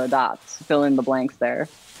fill in the dots, fill in the blanks there.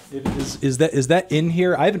 Is that in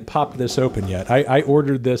here? I haven't popped this open yet. I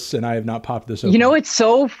ordered this and I have not popped this open. You know, it's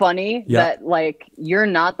so funny that like you're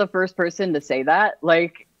not the first person to say that.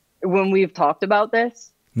 Like when we've talked about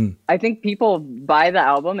this, I think people buy the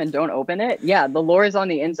album and don't open it. Yeah, the lore is on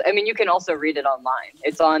the inside. I mean, you can also read it online.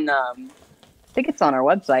 It's on, I think it's on our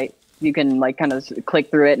website. You can like kind of click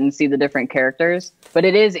through it and see the different characters, but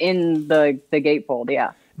it is in the gatefold.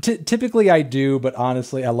 Yeah. Typically I do, but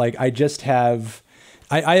honestly, I just have.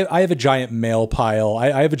 I have a giant mail pile.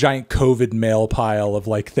 I have a giant COVID mail pile of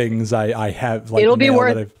like things I have. Like, it'll be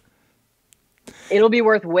worth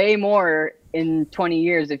way more in 20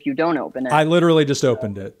 years if you don't open it. I literally just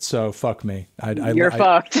opened it, so fuck me. You're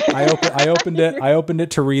fucked. I opened it. I opened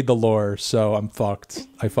it to read the lore, so I'm fucked.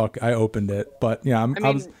 I opened it, but yeah.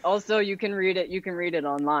 Also you can read it. You can read it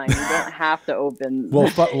online. You don't have to open. Well,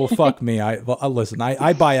 fuck me. Listen.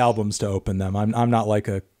 I buy albums to open them. I'm not like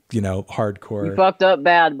a hardcore. You fucked up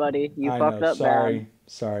bad, buddy. You fucked up bad.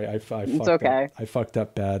 Sorry. I fucked it's okay. Up. I fucked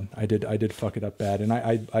up bad. I did fuck it up bad, and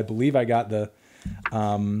I believe I got the.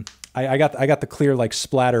 I got the clear like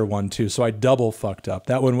splatter one too, so I double fucked up.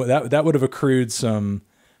 That one that would have accrued some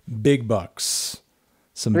big bucks,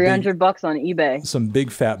 some $300 on eBay, some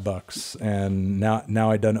big fat bucks, and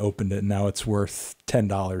now I done opened it. And now it's worth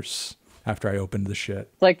 $10 after I opened the shit.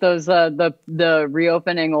 It's like those the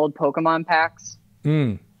reopening old Pokemon packs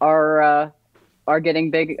are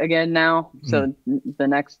getting big again now. So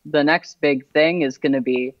the next big thing is going to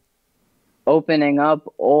be opening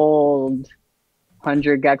up old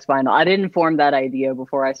 100 gecs vinyl. I didn't form that idea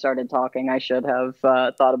before I started talking. I should have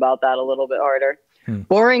thought about that a little bit harder.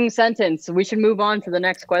 Boring sentence. We should move on to the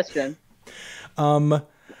next question.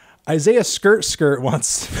 Isaiah Skirt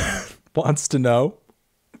wants to know,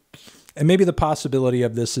 and maybe the possibility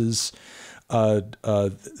of this is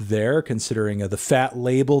there, considering the fat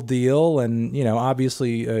label deal, and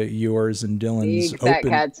obviously yours and Dylan's big fat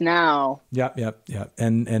cats now. Yep.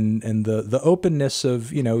 And the openness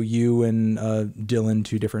of you and Dylan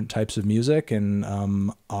to different types of music,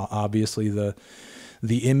 and obviously the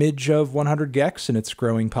image of 100 gecs and its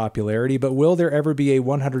growing popularity. But will there ever be a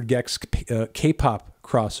 100 gecs K-pop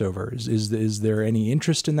crossover? Is there any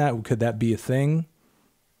interest in that? Could that be a thing?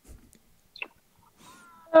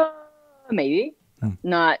 Maybe.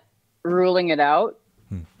 Not ruling it out.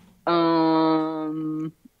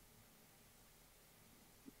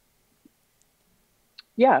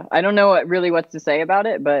 Yeah, I don't know what to say about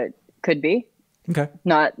it, but could be. Okay.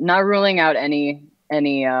 Not ruling out any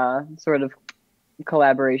sort of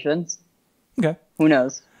collaborations. Okay. Who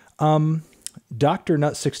knows? Dr.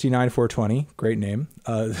 Nut 69420, great name.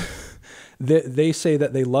 They say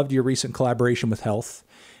that they loved your recent collaboration with Health.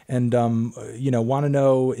 And, want to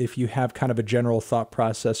know if you have kind of a general thought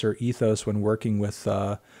process or ethos when working with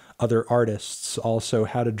other artists. Also,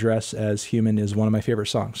 How to Dress as Human is one of my favorite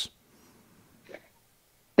songs.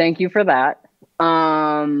 Thank you for that.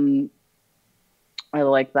 I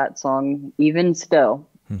like that song even still.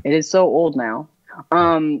 It is so old now.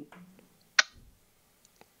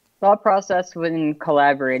 Thought process when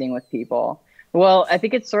collaborating with people. Well, I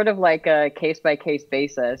think it's sort of like a case-by-case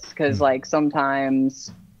basis, because like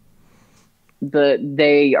sometimes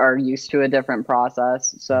they are used to a different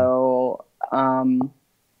process. So,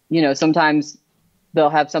 sometimes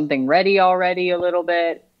they'll have something ready already a little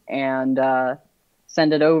bit. And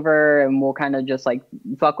send it over and we'll kind of just like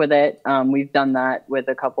fuck with it. We've done that with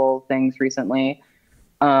a couple things recently.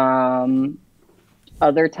 Other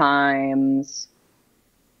times,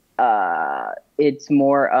 it's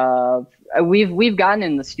more of we've gotten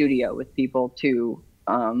in the studio with people too,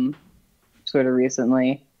 sort of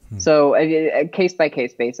recently. So a case by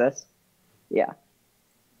case basis, yeah.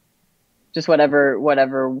 Just whatever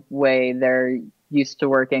way they're used to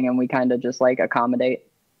working, and we kind of just like accommodate.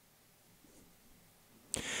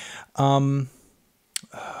 Let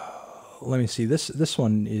me see. This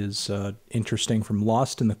one is interesting, from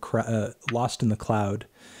Lost in the Cloud.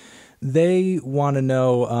 They want to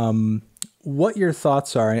know what your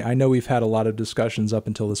thoughts are. I know we've had a lot of discussions up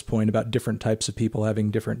until this point about different types of people having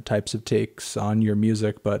different types of takes on your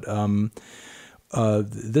music, but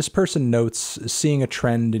this person notes seeing a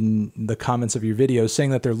trend in the comments of your videos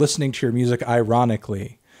saying that they're listening to your music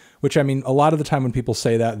ironically. Which, I mean, a lot of the time when people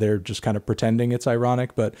say that, they're just kind of pretending it's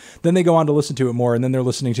ironic, but then they go on to listen to it more, and then they're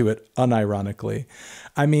listening to it unironically.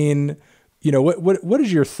 I mean, you know, what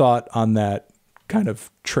is your thought on that kind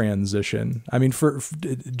of transition? I mean, for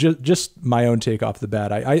just my own take off the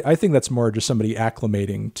bat, I think that's more just somebody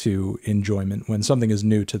acclimating to enjoyment when something is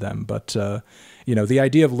new to them. But, you know, the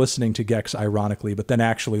idea of listening to gecs ironically, but then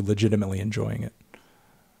actually legitimately enjoying it.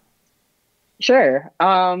 Sure.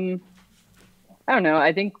 I don't know.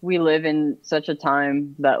 I think we live in such a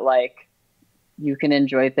time that like you can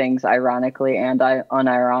enjoy things ironically and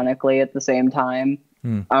unironically at the same time.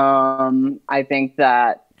 I think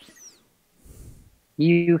that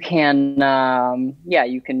you can,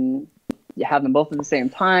 you can have them both at the same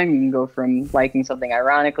time. You can go from liking something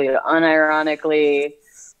ironically to unironically.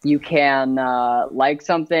 You can like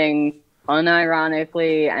something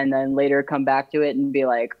unironically and then later come back to it and be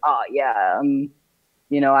like, oh yeah,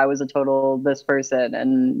 you know, I was a total this person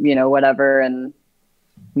and, you know, whatever. And,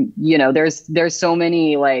 you know, there's so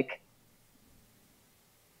many, like,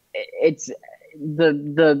 it's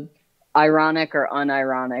the ironic or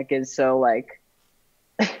unironic is so like,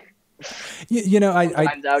 you know,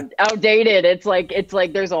 outdated. It's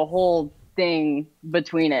like there's a whole thing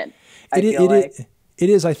between it. It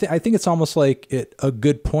is. I think it's almost like a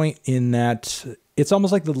good point in that it's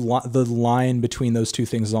almost like the line between those two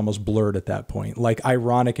things is almost blurred at that point. Like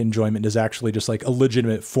ironic enjoyment is actually just like a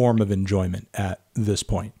legitimate form of enjoyment at this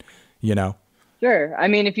point, you know? Sure. I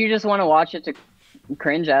mean, if you just want to watch it to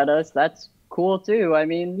cringe at us, that's cool too. I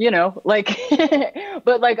mean, you know, like,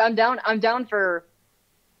 but like I'm down for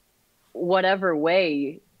whatever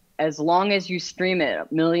way, as long as you stream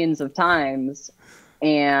it millions of times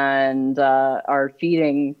and are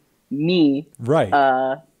feeding me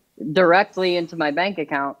right directly into my bank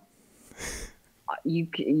account. You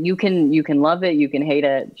can love it, you can hate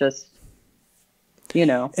it, just, you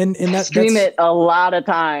know, and stream it a lot of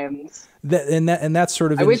times. That's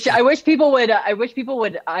sort of. I wish people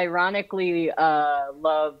would ironically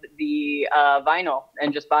love the vinyl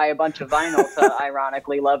and just buy a bunch of vinyl to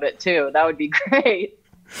ironically love it too. That would be great.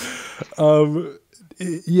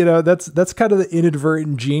 You know, that's kind of the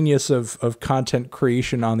inadvertent genius of content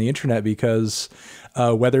creation on the internet, because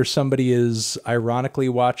whether somebody is ironically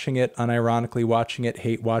watching it, unironically watching it,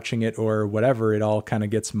 hate watching it, or whatever, it all kind of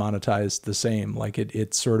gets monetized the same. Like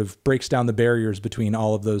it sort of breaks down the barriers between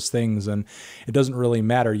all of those things, and it doesn't really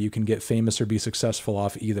matter. You can get famous or be successful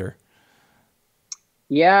off either.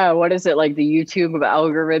 Yeah, what is it, like the YouTube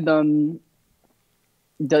algorithm?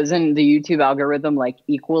 Doesn't the YouTube algorithm like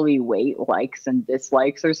equally weight likes and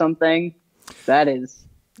dislikes or something? That is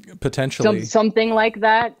potentially something like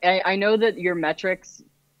that. I know that your metrics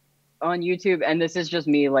on YouTube, and this is just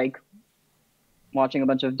me like watching a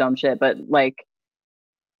bunch of dumb shit, but like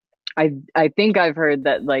I think I've heard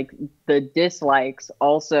that like the dislikes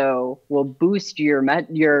also will boost your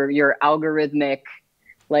algorithmic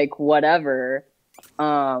like whatever.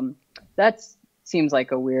 That seems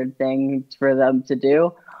like a weird thing for them to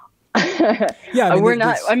do. Yeah, I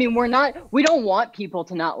mean, we don't want people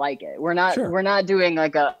to not like it. We're not doing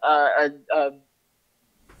like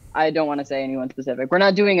I don't want to say anyone specific. We're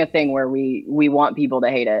not doing a thing where we want people to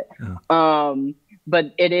hate it. Yeah.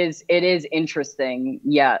 But it is interesting,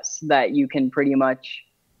 yes, that you can pretty much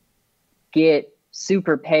get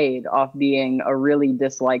super paid off being a really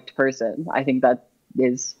disliked person. I think that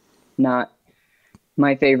is not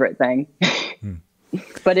my favorite thing.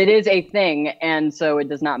 But it is a thing, and so it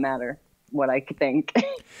does not matter. what I think.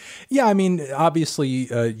 Yeah, I mean, obviously,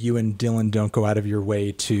 you and Dylan don't go out of your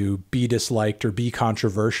way to be disliked or be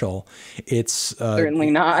controversial. It's certainly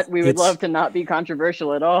not. We would love to not be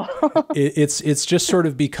controversial at all. It's just sort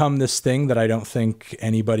of become this thing that I don't think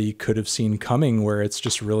anybody could have seen coming, where it's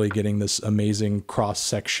just really getting this amazing cross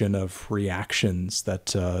section of reactions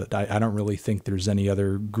that I don't really think there's any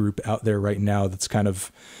other group out there right now that's kind of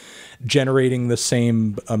generating the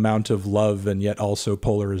same amount of love and yet also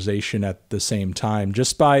polarization at the same time,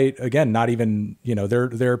 just by, again, not even,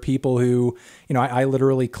 there are people who, I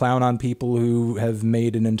literally clown on people who have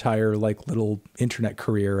made an entire like little internet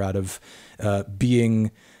career out of being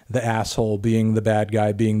the asshole, being the bad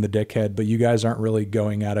guy, being the dickhead, but you guys aren't really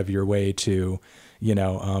going out of your way to,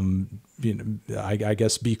 I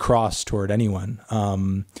guess be cross toward anyone.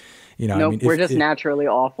 Nope, I mean, we're just naturally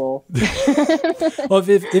awful. Well,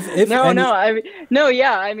 if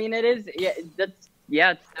yeah, I mean, it is.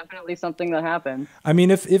 Yeah, it's definitely something that happens. I mean,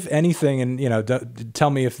 if anything, and tell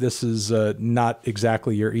me if this is not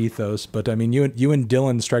exactly your ethos, but I mean, you and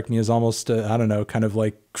Dylan strike me as almost I don't know, kind of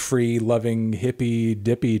like free loving hippie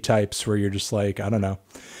dippy types, where you're just like, I don't know,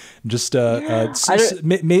 just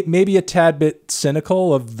maybe a tad bit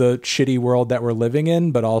cynical of the shitty world that we're living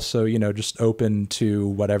in, but also, just open to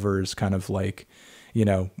whatever is kind of like,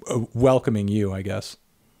 welcoming you, I guess.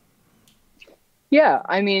 Yeah,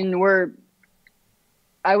 I mean,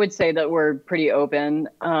 I would say that we're pretty open.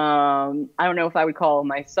 I don't know if I would call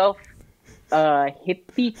myself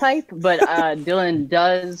hippie type, but Dylan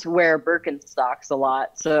does wear Birkenstocks a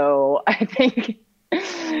lot, so I think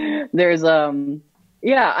there's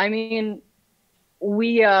yeah, I mean,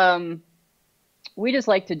 we just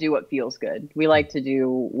like to do what feels good. We like to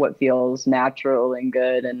do what feels natural and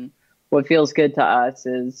good, and what feels good to us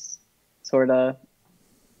is sort of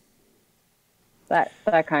that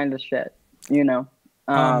kind of shit,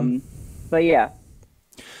 But yeah.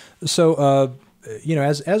 So,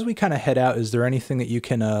 as we kind of head out, is there anything that you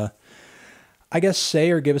can, I guess,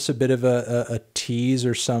 say or give us a bit of a tease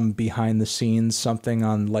or some behind the scenes, something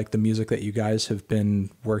on like the music that you guys have been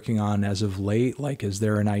working on as of late? Like, is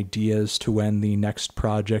there an idea as to when the next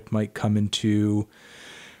project might come into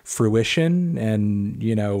fruition, and,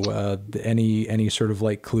 any sort of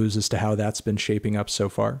like clues as to how that's been shaping up so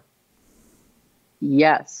far?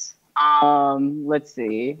 Yes. Let's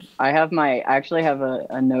see. I actually have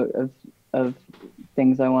a note of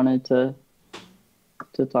things I wanted to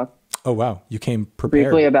talk. Oh, wow. You came prepared.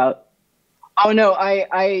 Briefly about. Oh, no,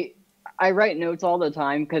 I write notes all the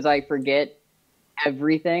time because I forget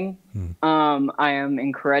everything. I am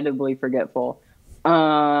incredibly forgetful.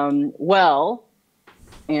 Well,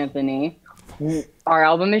 Anthony, our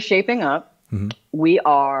album is shaping up. Mm-hmm. We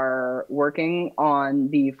are working on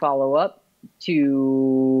the follow-up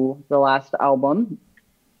to the last album.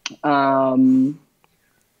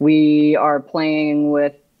 We are playing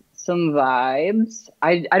with some vibes.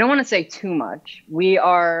 I don't want to say too much.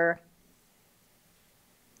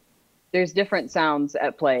 There's different sounds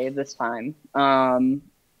at play this time.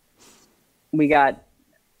 We got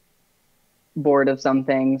bored of some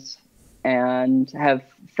things and have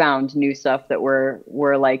found new stuff that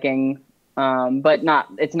we're liking. But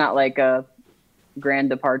it's not like a grand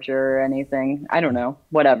departure or anything. I don't know.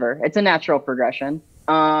 Whatever. It's a natural progression.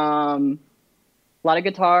 A lot of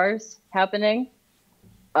guitars happening.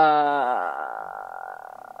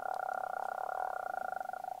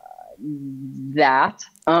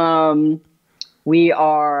 We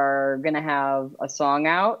are gonna have a song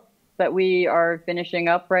out that we are finishing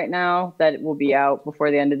up right now that will be out before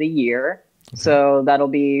the end of the year. Okay. So that'll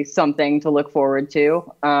be something to look forward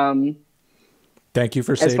to. Thank you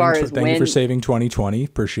for saving 2020.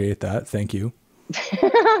 Appreciate that. Thank you.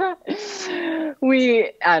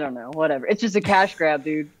 I don't know, whatever. It's just a cash grab,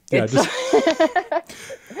 dude. Yeah,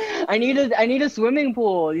 I need a swimming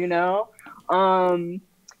pool, Yeah,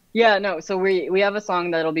 no. So we have a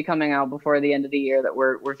song that'll be coming out before the end of the year that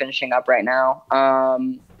we're finishing up right now.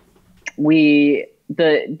 The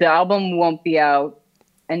album won't be out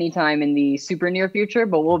anytime in the super near future,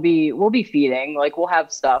 but we'll be feeding. Like, we'll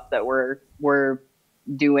have stuff that we're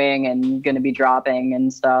doing and going to be dropping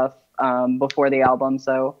and stuff before the album,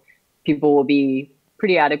 so people will be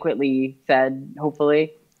pretty adequately fed,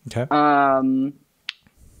 hopefully. Okay.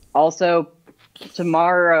 Also,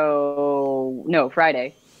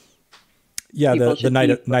 Friday. Yeah, the night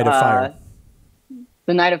of fire.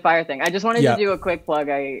 The Night of Fire thing. I just wanted to do a quick plug.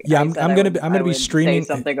 I'm gonna be streaming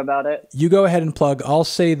something about it. You go ahead and plug. I'll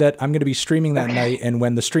say that I'm gonna be streaming that night, and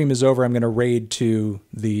when the stream is over, I'm gonna raid to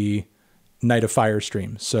the Night of Fire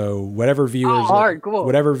stream. So whatever viewers, cool.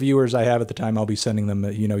 whatever viewers I have at the time, I'll be sending them,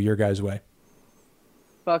 your guys' way.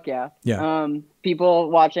 Fuck yeah. Yeah. People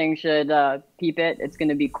watching should peep it. It's going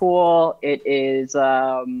to be cool. It is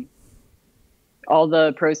all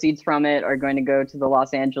the proceeds from it are going to go to the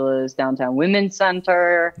Los Angeles Downtown Women's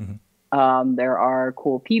Center. There are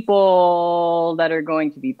cool people that are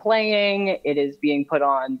going to be playing. It is being put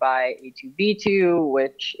on by A2B2,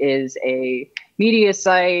 which is a media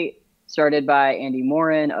site started by Andy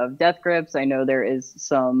Morin of Death Grips. I know there is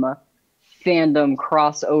some fandom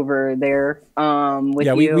crossover there with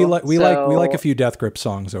you. We like a few Death Grip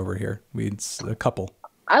songs over here. It's a couple.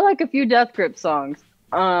 I like a few Death Grip songs.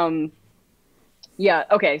 Yeah,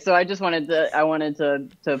 okay. So I just wanted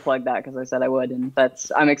to plug that because I said I would, and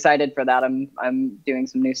I'm excited for that. I'm doing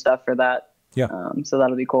some new stuff for that. Yeah. So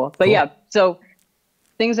that'll be cool. But yeah, so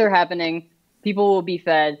things are happening. People will be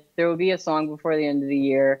fed. There will be a song before the end of the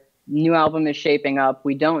year. New album is shaping up.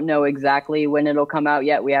 We don't know exactly when it'll come out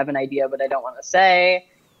yet. We have an idea, but I don't want to say.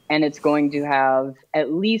 And it's going to have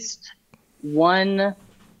at least one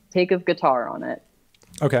take of guitar on it.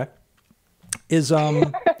 Okay. Is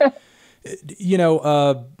you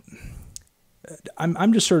know,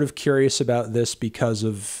 I'm just sort of curious about this because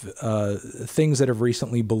of things that have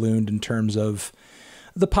recently ballooned in terms of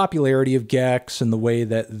the popularity of gecs and the way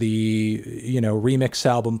that the, remix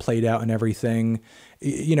album played out and everything.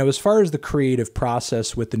 As far as the creative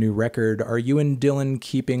process with the new record, are you and Dylan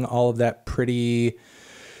keeping all of that pretty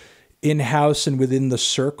in-house and within the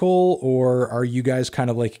circle, or are you guys kind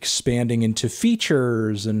of like expanding into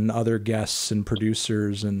features and other guests and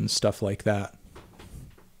producers and stuff like that?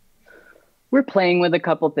 We're playing with a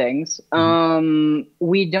couple things.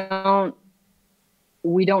 We don't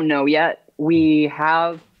know yet. We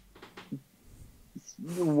have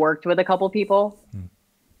worked with a couple people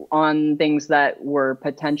on things that were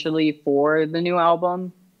potentially for the new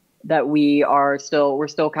album that we're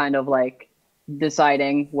still kind of like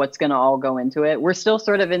deciding what's going to all go into it. We're still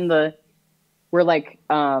sort of we're like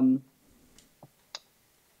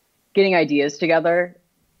getting ideas together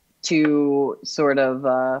to sort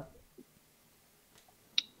of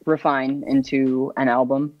refine into an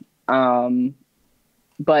album.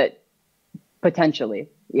 But potentially,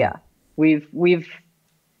 yeah, we've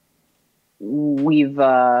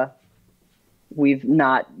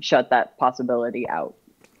not shut that possibility out.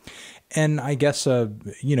 And I guess,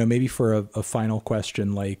 maybe for a final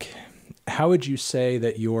question, like, how would you say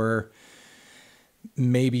that your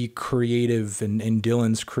maybe creative and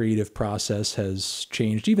Dylan's creative process has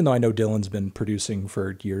changed? Even though I know Dylan's been producing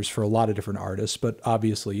for years for a lot of different artists, but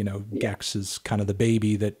obviously, gecs is kind of the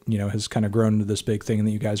baby that, has kind of grown into this big thing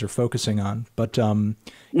that you guys are focusing on. But,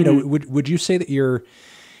 would you say that your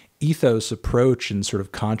ethos, approach, and sort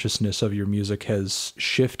of consciousness of your music has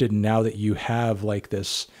shifted now that you have like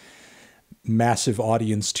this massive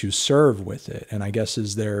audience to serve with it? And I guess,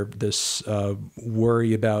 is there this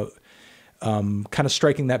worry about kind of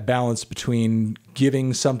striking that balance between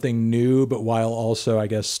giving something new, but while also, I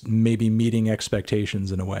guess, maybe meeting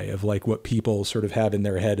expectations in a way of like what people sort of have in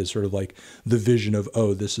their head is sort of like the vision of,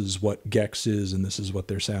 oh, this is what gecs is and this is what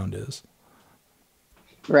their sound is?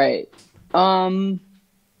 Right. Right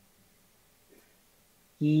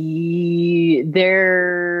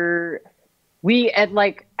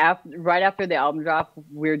after the album drop,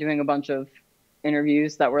 we were doing a bunch of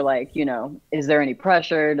interviews that were like, is there any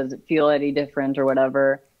pressure? Does it feel any different or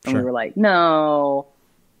whatever? And we were like, no.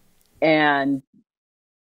 And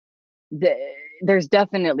there's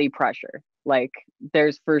definitely pressure. Like,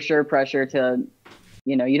 there's for sure pressure to,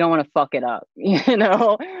 you don't want to fuck it up,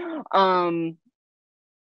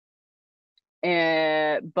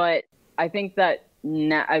 but I think that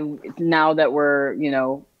now that we're,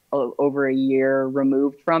 over a year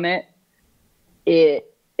removed from it,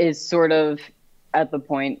 it is sort of at the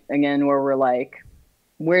point again where we're like,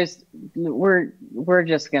 we're just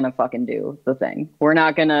gonna fucking do the thing. We're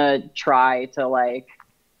not gonna try to like,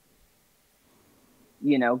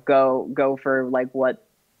 go for like what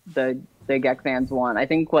the gecs fans want. I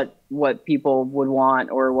think what people would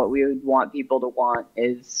want, or what we would want people to want,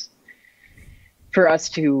 is for us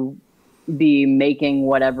to be making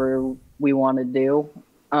whatever we want to do,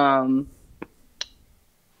 and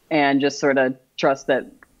just sort of trust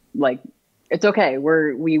that, like, it's okay.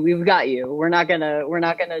 We've got you. We're not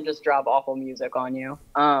gonna just drop awful music on you.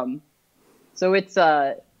 So it's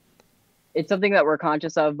something that we're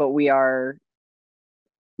conscious of, but we're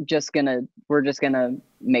just gonna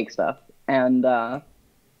make stuff and hope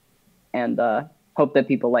that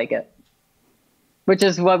people like it, which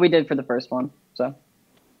is what we did for the first one. So,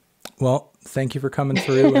 well, thank you for coming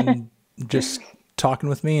through and just talking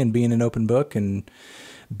with me and being an open book and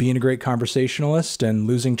being a great conversationalist and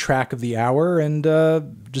losing track of the hour and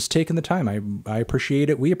just taking the time. I appreciate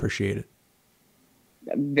it. We appreciate it.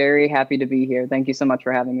 I'm very happy to be here. Thank you so much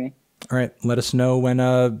for having me. All right. Let us know when,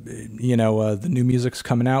 the new music's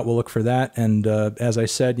coming out. We'll look for that. And as I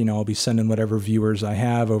said, I'll be sending whatever viewers I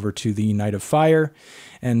have over to the Night of Fire.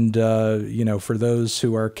 And, for those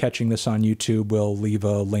who are catching this on YouTube, we'll leave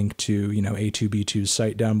a link to, A2B2's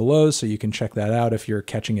site down below so you can check that out if you're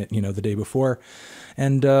catching it, the day before.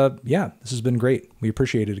 And this has been great. We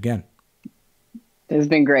appreciate it again. This has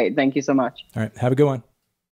been great. Thank you so much. All right. Have a good one.